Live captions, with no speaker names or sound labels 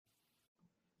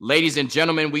Ladies and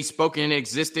gentlemen, we spoken in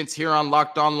existence here on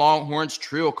Locked On Longhorns.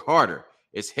 Trill Carter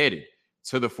is headed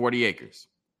to the 40 acres.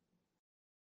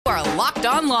 You are Locked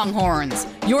On Longhorns,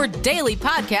 your daily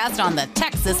podcast on the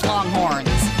Texas Longhorns.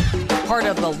 Part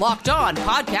of the Locked On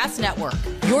Podcast Network,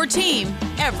 your team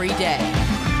every day.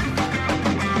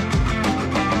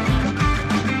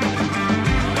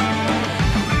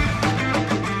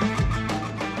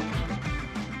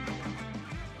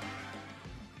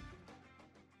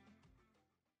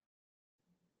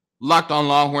 Locked On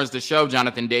Longhorns, the show.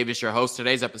 Jonathan Davis, your host.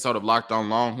 Today's episode of Locked On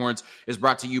Longhorns is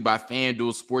brought to you by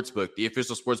FanDuel Sportsbook, the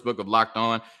official sportsbook of Locked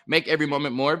On. Make every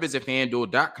moment more. Visit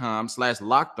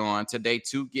FanDuel.com/LockedOn today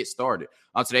to get started.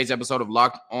 On today's episode of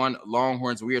Locked On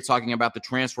Longhorns, we are talking about the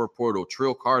transfer portal.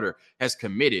 Trill Carter has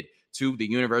committed to the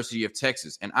University of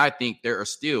Texas, and I think there are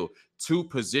still two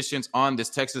positions on this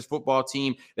Texas football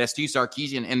team that Steve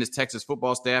Sarkisian and this Texas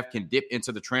football staff can dip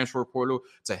into the transfer portal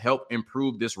to help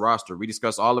improve this roster. We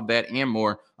discuss all of that and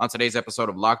more on today's episode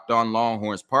of Locked On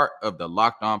Longhorns, part of the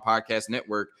Locked On Podcast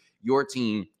Network, your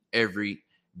team every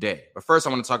day. But first,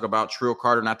 I want to talk about Trill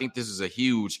Carter, and I think this is a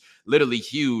huge, literally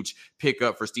huge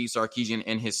pickup for Steve Sarkisian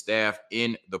and his staff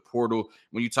in the portal.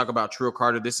 When you talk about Trill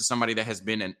Carter, this is somebody that has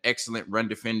been an excellent run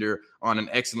defender on an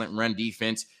excellent run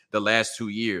defense the last 2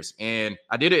 years. And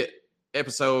I did an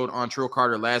episode on Trill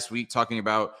Carter last week talking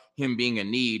about him being a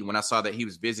need when I saw that he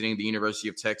was visiting the University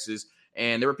of Texas.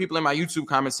 And there were people in my YouTube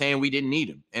comments saying we didn't need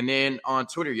him. And then on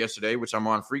Twitter yesterday, which I'm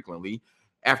on frequently,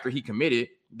 after he committed,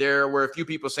 there were a few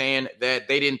people saying that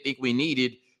they didn't think we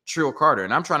needed Trill Carter.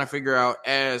 And I'm trying to figure out,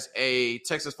 as a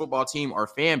Texas football team or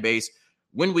fan base,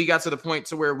 when we got to the point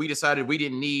to where we decided we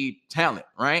didn't need talent,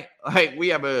 right? Like, we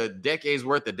have a decade's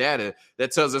worth of data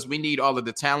that tells us we need all of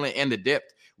the talent and the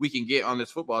depth we can get on this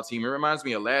football team. It reminds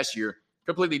me of last year,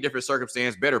 completely different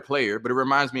circumstance, better player, but it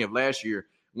reminds me of last year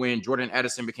when Jordan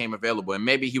Addison became available. And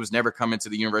maybe he was never coming to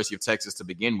the University of Texas to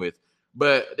begin with,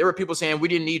 but there were people saying we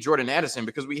didn't need Jordan Addison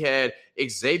because we had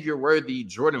Xavier Worthy,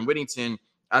 Jordan Whittington,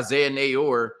 Isaiah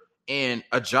Nayor, and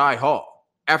Ajay Hall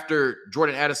after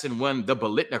Jordan Addison won the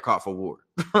Biletnikoff Award,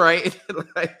 right?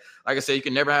 like I said, you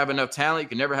can never have enough talent. You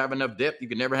can never have enough depth. You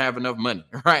can never have enough money,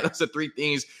 right? That's the three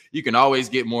things you can always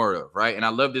get more of, right? And I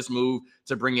love this move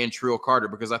to bring in Trill Carter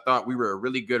because I thought we were a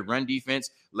really good run defense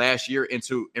last year. And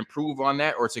to improve on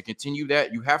that or to continue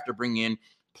that, you have to bring in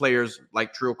players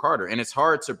like Trill Carter. And it's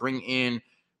hard to bring in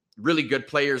really good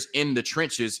players in the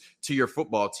trenches to your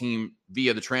football team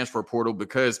via the transfer portal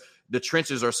because the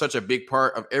trenches are such a big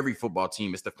part of every football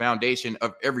team. It's the foundation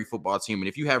of every football team. And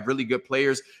if you have really good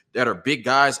players that are big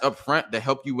guys up front that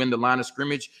help you win the line of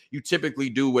scrimmage, you typically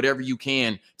do whatever you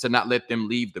can to not let them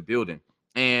leave the building.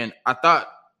 And I thought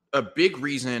a big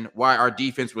reason why our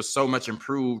defense was so much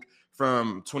improved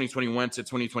from 2021 to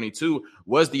 2022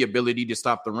 was the ability to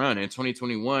stop the run. In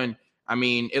 2021, I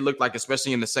mean, it looked like,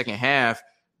 especially in the second half,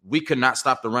 we could not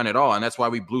stop the run at all. And that's why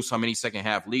we blew so many second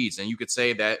half leads. And you could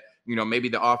say that, you know, maybe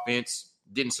the offense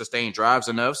didn't sustain drives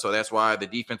enough. So that's why the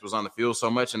defense was on the field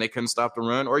so much and they couldn't stop the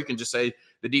run. Or you can just say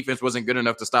the defense wasn't good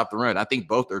enough to stop the run. I think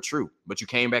both are true. But you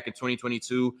came back in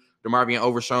 2022, DeMarvion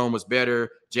Overshown was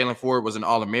better. Jalen Ford was an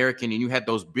All-American. And you had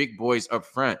those big boys up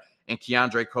front and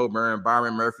Keandre Coburn,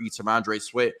 Byron Murphy, Tamondre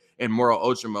Sweat, and Moro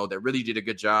Ojomo that really did a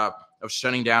good job of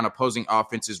shutting down opposing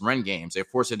offenses' run games. They're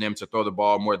forcing them to throw the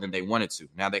ball more than they wanted to.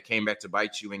 Now, that came back to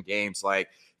bite you in games like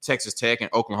Texas Tech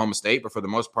and Oklahoma State, but for the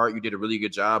most part, you did a really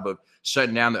good job of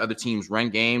shutting down the other team's run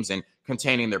games and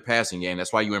containing their passing game.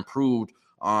 That's why you improved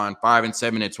on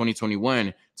 5-7 in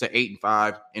 2021 to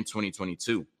 8-5 in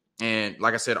 2022. And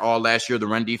like I said, all last year, the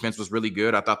run defense was really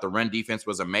good. I thought the run defense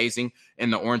was amazing in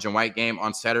the orange and white game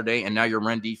on Saturday. And now your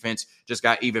run defense just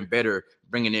got even better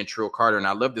bringing in Trill Carter. And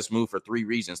I love this move for three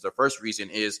reasons. The first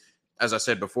reason is, as I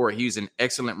said before, he's an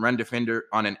excellent run defender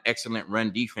on an excellent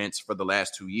run defense for the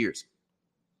last 2 years.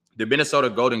 The Minnesota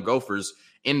Golden Gophers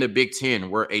in the Big Ten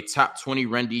were a top 20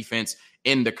 run defense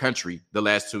in the country the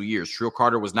last 2 years. Trill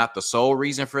Carter was not the sole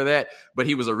reason for that, but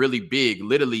he was a really big,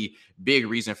 literally big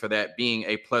reason for that, being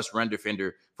a plus run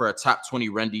defender for a top 20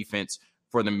 run defense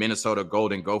for the Minnesota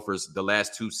Golden Gophers the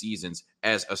last 2 seasons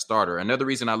as a starter. Another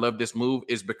reason I love this move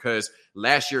is because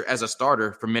last year as a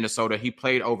starter for Minnesota, he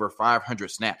played over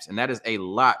 500 snaps, and that is a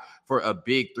lot for a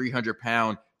big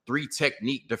 300-pound,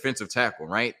 3-technique defensive tackle,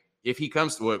 right? If he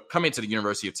comes to come into the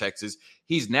University of Texas,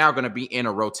 he's now going to be in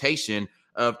a rotation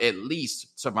of at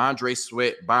least Tamondre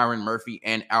Sweat, Byron Murphy,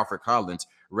 and Alfred Collins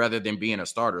rather than being a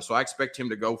starter. So I expect him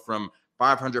to go from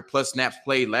 500 plus snaps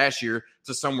played last year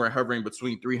to somewhere hovering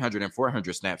between 300 and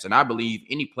 400 snaps. And I believe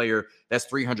any player that's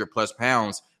 300 plus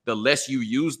pounds, the less you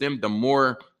use them, the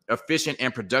more efficient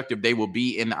and productive they will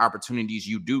be in the opportunities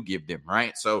you do give them,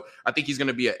 right? So I think he's going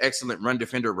to be an excellent run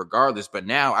defender regardless. But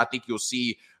now I think you'll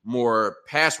see more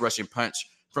pass rushing punch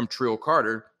from Trill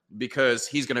Carter because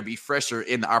he's going to be fresher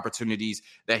in the opportunities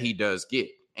that he does get.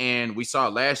 And we saw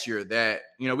last year that,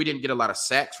 we didn't get a lot of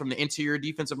sacks from the interior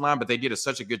defensive line, but they did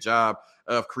such a good job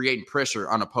of creating pressure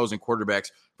on opposing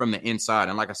quarterbacks from the inside.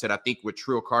 And like I said, I think with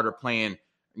Trill Carter playing,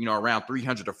 around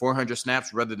 300 to 400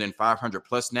 snaps rather than 500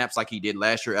 plus snaps like he did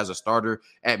last year as a starter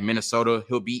at Minnesota,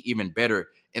 he'll be even better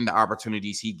in the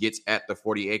opportunities he gets at the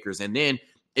 40 acres. And then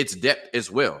it's depth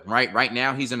as well, right? Right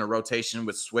now, he's in a rotation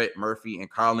with Sweat, Murphy, and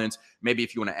Collins. Maybe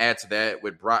if you want to add to that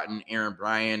with Broughton, Aaron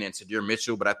Bryan, and Sadir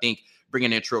Mitchell. But I think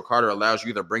bringing in Trill Carter allows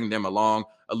you to bring them along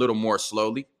a little more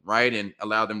slowly, right? And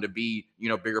allow them to be,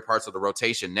 bigger parts of the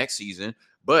rotation next season.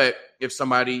 But if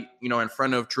somebody, in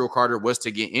front of Trill Carter was to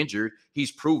get injured,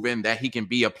 he's proven that he can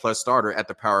be a plus starter at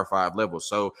the Power 5 level.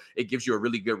 So it gives you a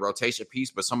really good rotation piece,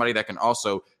 but somebody that can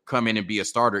also come in and be a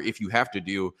starter if you have to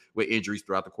deal with injuries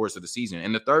throughout the course of the season.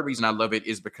 And the third reason I love it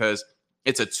is because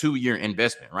it's a 2-year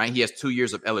investment, right? He has 2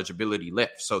 years of eligibility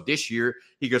left. So this year,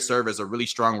 he could serve as a really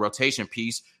strong rotation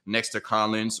piece next to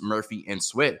Collins, Murphy, and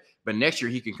Sweat. But next year,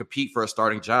 he can compete for a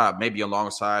starting job, maybe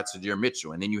alongside Sadir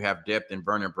Mitchell. And then you have depth in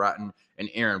Vernon Broughton and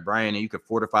Aaron Bryan, and you could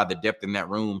fortify the depth in that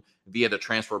room via the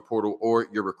transfer portal or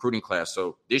your recruiting class.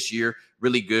 So this year,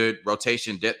 really good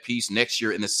rotation depth piece. Next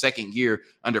year, in the second year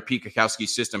under Pete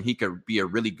Kwiatkowski's system, he could be a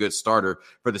really good starter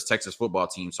for this Texas football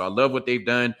team. So I love what they've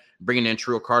done bringing in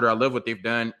Trill Carter. I love what they've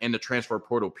done in the transfer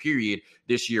portal period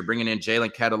this year, bringing in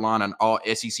Jalen Catalon, an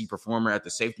all-SEC performer at the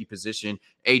safety position,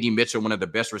 A.D. Mitchell, one of the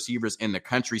best receivers in the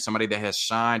country, somebody that has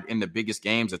shined in the biggest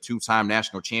games, a 2-time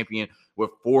national champion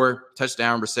with 4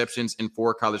 touchdown receptions in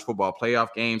 4 college football playoff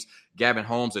games. Gavin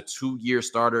Holmes, a 2-year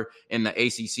starter in the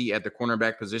ACC at the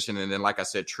cornerback position. And then, like I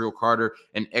said, Trill Carter,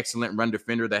 an excellent run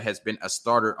defender that has been a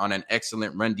starter on an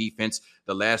excellent run defense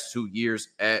the last 2 years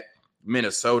at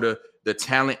Minnesota. The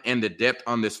talent and the depth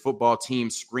on this football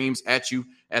team screams at you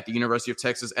at the University of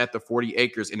Texas at the 40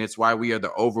 acres, and it's why we are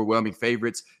the overwhelming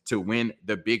favorites to win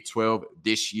the Big 12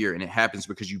 this year. And it happens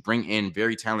because you bring in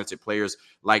very talented players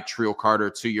like Trill Carter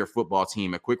to your football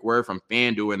team. A quick word from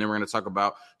FanDuel, and then we're going to talk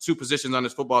about 2 positions on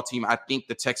this football team I think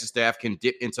the Texas staff can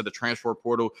dip into the transfer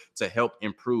portal to help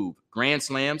improve. Grand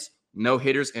slams, no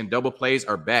hitters, and double plays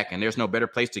are back, and there's no better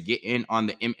place to get in on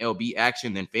the MLB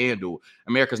action than FanDuel,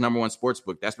 America's #1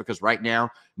 sportsbook. That's because right now,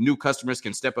 new customers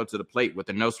can step up to the plate with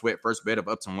a no-sweat first bet of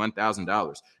up to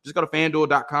 $1,000. Just go to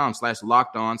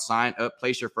FanDuel.com/lockedon, sign up,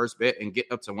 place your first bet, and get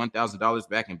up to $1,000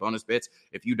 back in bonus bets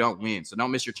if you don't win. So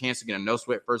don't miss your chance to get a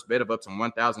no-sweat first bet of up to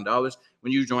 $1,000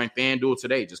 when you join FanDuel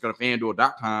today. Just go to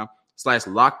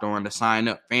FanDuel.com/lockedon to sign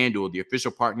up. FanDuel, the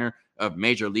official partner of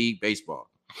Major League Baseball.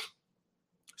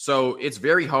 So it's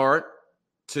very hard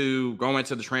to go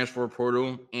into the transfer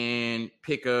portal and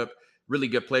pick up really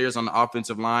good players on the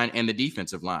offensive line and the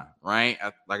defensive line, right?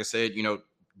 Like I said,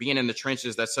 being in the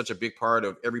trenches, that's such a big part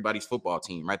of everybody's football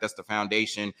team, right? That's the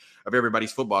foundation of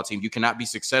everybody's football team. You cannot be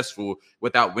successful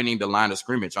without winning the line of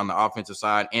scrimmage on the offensive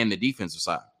side and the defensive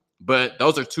side. But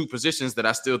those are 2 positions that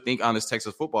I still think on this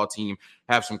Texas football team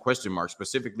have some question marks,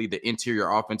 specifically the interior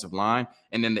offensive line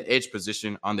and then the edge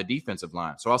position on the defensive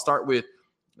line. So I'll start with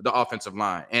the offensive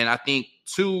line. And I think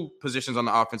 2 positions on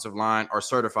the offensive line are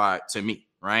certified to me,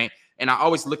 right? And I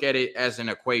always look at it as an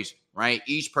equation, right?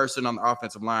 Each person on the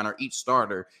offensive line or each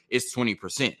starter is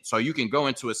 20%. So you can go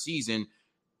into a season,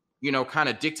 kind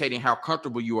of dictating how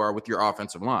comfortable you are with your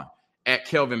offensive line. At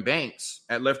Kelvin Banks,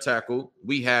 at left tackle,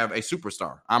 we have a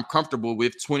superstar. I'm comfortable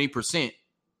with 20%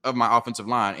 of my offensive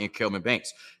line in Kelvin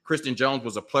Banks. Christian Jones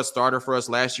was a plus starter for us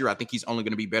last year. I think he's only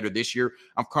going to be better this year.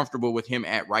 I'm comfortable with him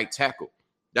at right tackle.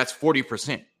 That's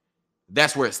 40%.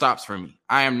 That's where it stops for me.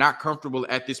 I am not comfortable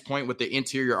at this point with the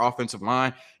interior offensive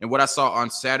line. And what I saw on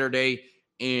Saturday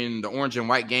in the orange and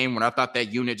white game, when I thought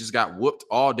that unit just got whooped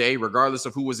all day, regardless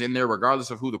of who was in there,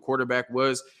 regardless of who the quarterback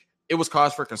was, it was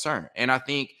cause for concern. And I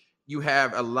think you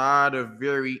have a lot of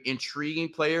very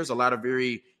intriguing players, a lot of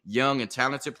very young and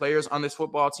talented players on this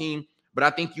football team. But I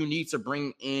think you need to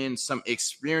bring in some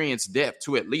experienced depth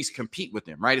to at least compete with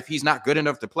him, right? If he's not good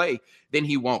enough to play, then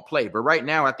he won't play. But right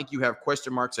now, I think you have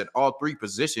question marks at all 3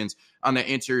 positions on the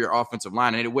interior offensive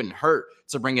line, and it wouldn't hurt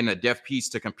to bring in a depth piece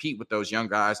to compete with those young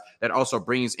guys that also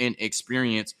brings in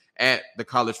experience at the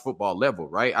college football level,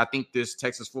 right? I think this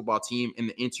Texas football team in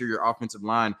the interior offensive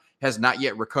line has not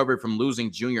yet recovered from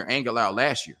losing Junior Angelau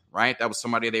last year, right? That was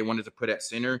somebody they wanted to put at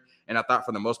center, and I thought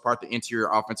for the most part, the interior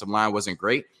offensive line wasn't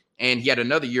great. And he had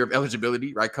another year of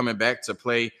eligibility, right, coming back to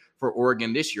play for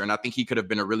Oregon this year. And I think he could have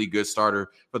been a really good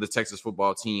starter for the Texas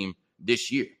football team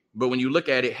this year. But when you look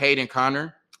at it, Hayden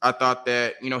Conner, I thought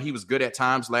that, he was good at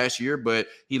times last year, but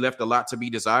he left a lot to be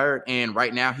desired. And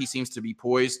right now he seems to be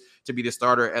poised to be the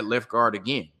starter at left guard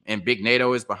again. And Big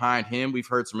Nato is behind him. We've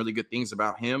heard some really good things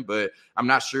about him, but I'm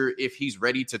not sure if he's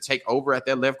ready to take over at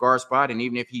that left guard spot. And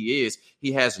even if he is,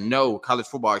 he has no college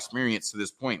football experience to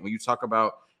this point. When you talk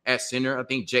about at center, I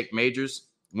think Jake Majors,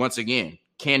 once again,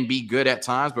 can be good at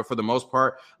times, but for the most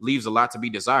part, leaves a lot to be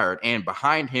desired. And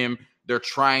behind him, they're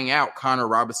trying out Connor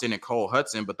Robinson and Cole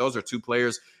Hudson, but those are two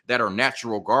players that are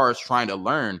natural guards trying to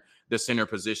learn the center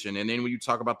position. And then when you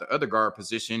talk about the other guard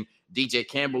position, DJ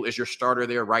Campbell is your starter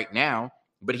there right now,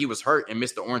 but he was hurt and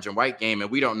missed the orange and white game.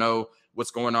 And we don't know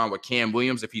what's going on with Cam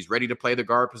Williams, if he's ready to play the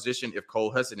guard position, if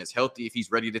Cole Hudson is healthy, if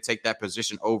he's ready to take that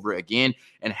position over again,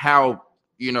 and how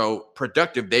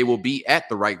productive they will be at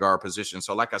the right guard position.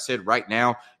 So like I said, right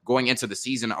now, going into the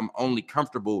season, I'm only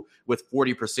comfortable with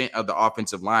 40% of the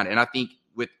offensive line. And I think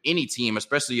with any team,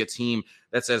 especially a team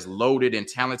that's as loaded and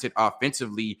talented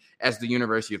offensively as the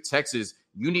University of Texas,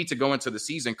 you need to go into the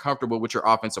season comfortable with your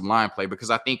offensive line play,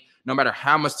 because I think no matter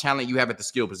how much talent you have at the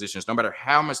skill positions, no matter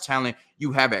how much talent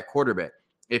you have at quarterback,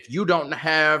 if you don't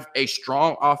have a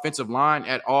strong offensive line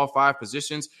at all 5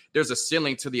 positions, there's a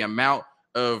ceiling to the amount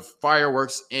of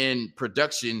fireworks in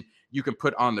production you can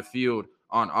put on the field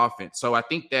on offense. So I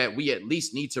think that we at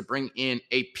least need to bring in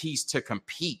a piece to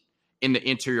compete in the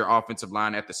interior offensive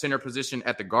line at the center position,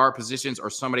 at the guard positions, or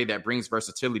somebody that brings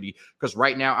versatility. Because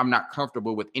right now I'm not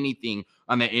comfortable with anything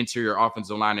on the interior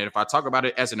offensive line. And if I talk about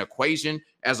it as an equation,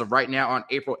 as of right now on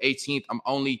April 18th, I'm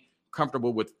only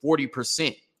comfortable with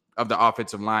 40% of the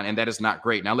offensive line, and that is not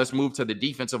great. Now let's move to the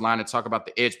defensive line and talk about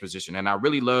the edge position. And I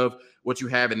really love what you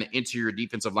have in the interior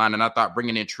defensive line. And I thought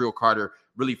bringing in Trill Carter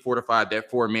really fortified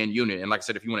that 4-man unit. And like I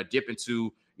said, if you want to dip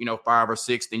into, 5 or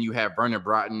 6, then you have Vernon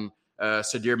Broughton,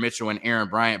 Sadir Mitchell, and Aaron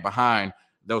Bryant behind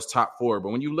those top 4. But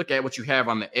when you look at what you have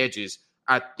on the edges,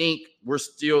 I think we're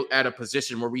still at a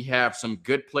position where we have some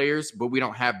good players, but we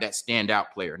don't have that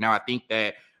standout player. Now, I think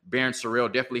that Barron Sorrell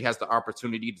definitely has the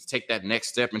opportunity to take that next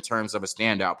step in terms of a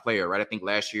standout player, right? I think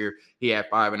last year he had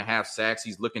 5.5 sacks.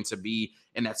 He's looking to be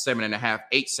in that 7.5,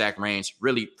 8 sack range.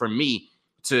 Really, for me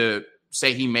to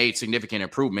say he made significant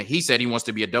improvement, he said he wants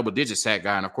to be a double-digit sack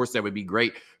guy, and of course that would be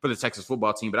great for the Texas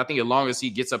football team. But I think as long as he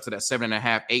gets up to that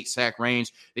 7.5, 8 sack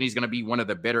range, then he's going to be one of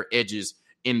the better edges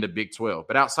in the Big 12.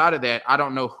 But outside of that, I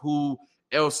don't know who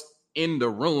else in the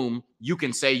room you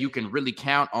can say you can really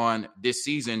count on this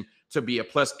season to be a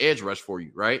plus edge rush for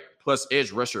you, right? Plus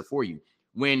edge rusher for you.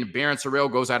 When Barron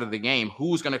Sorrell goes out of the game,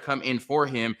 who's going to come in for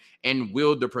him, and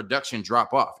will the production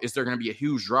drop off? Is there going to be a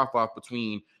huge drop off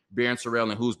between Barron Sorrell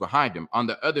and who's behind him? On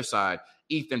the other side,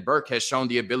 Ethan Burke has shown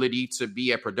the ability to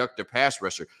be a productive pass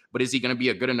rusher, but is he going to be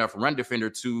a good enough run defender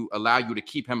to allow you to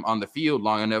keep him on the field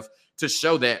long enough to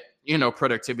show that,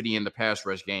 productivity in the pass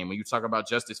rush game? When you talk about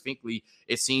Justice Finkley,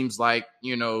 it seems like,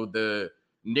 the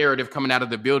narrative coming out of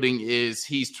the building is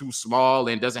he's too small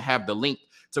and doesn't have the length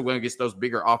to win against those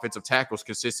bigger offensive tackles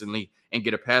consistently and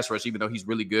get a pass rush, even though he's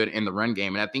really good in the run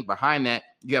game. And I think behind that,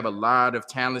 you have a lot of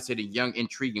talented and young,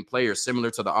 intriguing players similar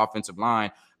to the offensive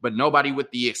line, but nobody with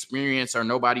the experience or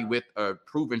nobody with a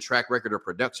proven track record of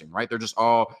production, right? They're just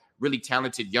all really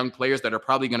talented young players that are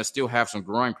probably going to still have some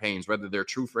growing pains, whether they're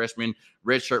true freshmen,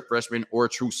 redshirt freshmen, or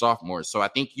true sophomores. So I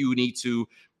think you need to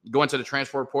go into the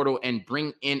transfer portal and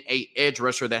bring in a edge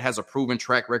rusher that has a proven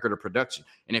track record of production.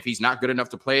 And if he's not good enough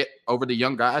to play it over the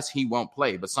young guys, he won't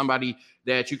play. But somebody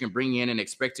that you can bring in and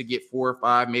expect to get 4 or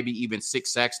 5, maybe even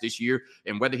 6 sacks this year,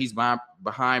 and whether he's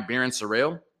behind Barron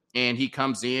Sorrell and he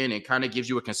comes in and kind of gives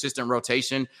you a consistent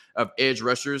rotation of edge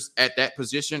rushers at that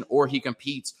position, or he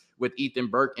competes with Ethan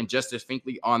Burke and Justice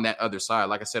Finkley on that other side.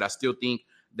 Like I said, I still think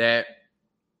that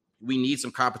we need some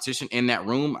competition in that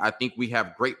room. I think we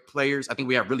have great players. I think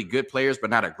we have really good players, but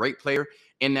not a great player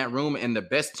in that room. And the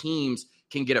best teams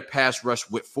can get a pass rush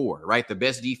with 4, right? The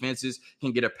best defenses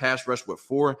can get a pass rush with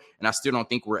 4. And I still don't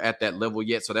think we're at that level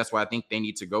yet. So that's why I think they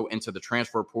need to go into the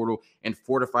transfer portal and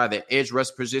fortify the edge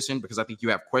rush position, because I think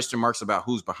you have question marks about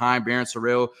who's behind Barron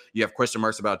Sorrell. You have question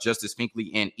marks about Justice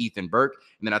Finkley and Ethan Burke.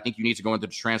 And then I think you need to go into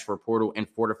the transfer portal and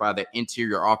fortify the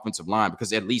interior offensive line,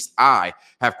 because at least I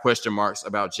have question marks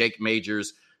about Jake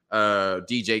Majors,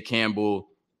 DJ Campbell,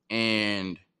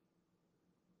 and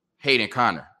Hayden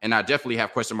Connor. And I definitely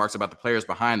have question marks about the players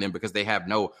behind them because they have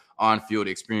no on-field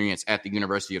experience at the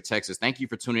University of Texas. Thank you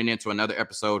for tuning in to another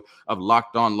episode of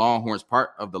Locked On Longhorns,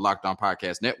 part of the Locked On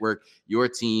Podcast Network, your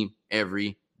team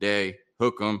every day.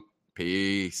 Hook 'em.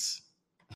 Peace.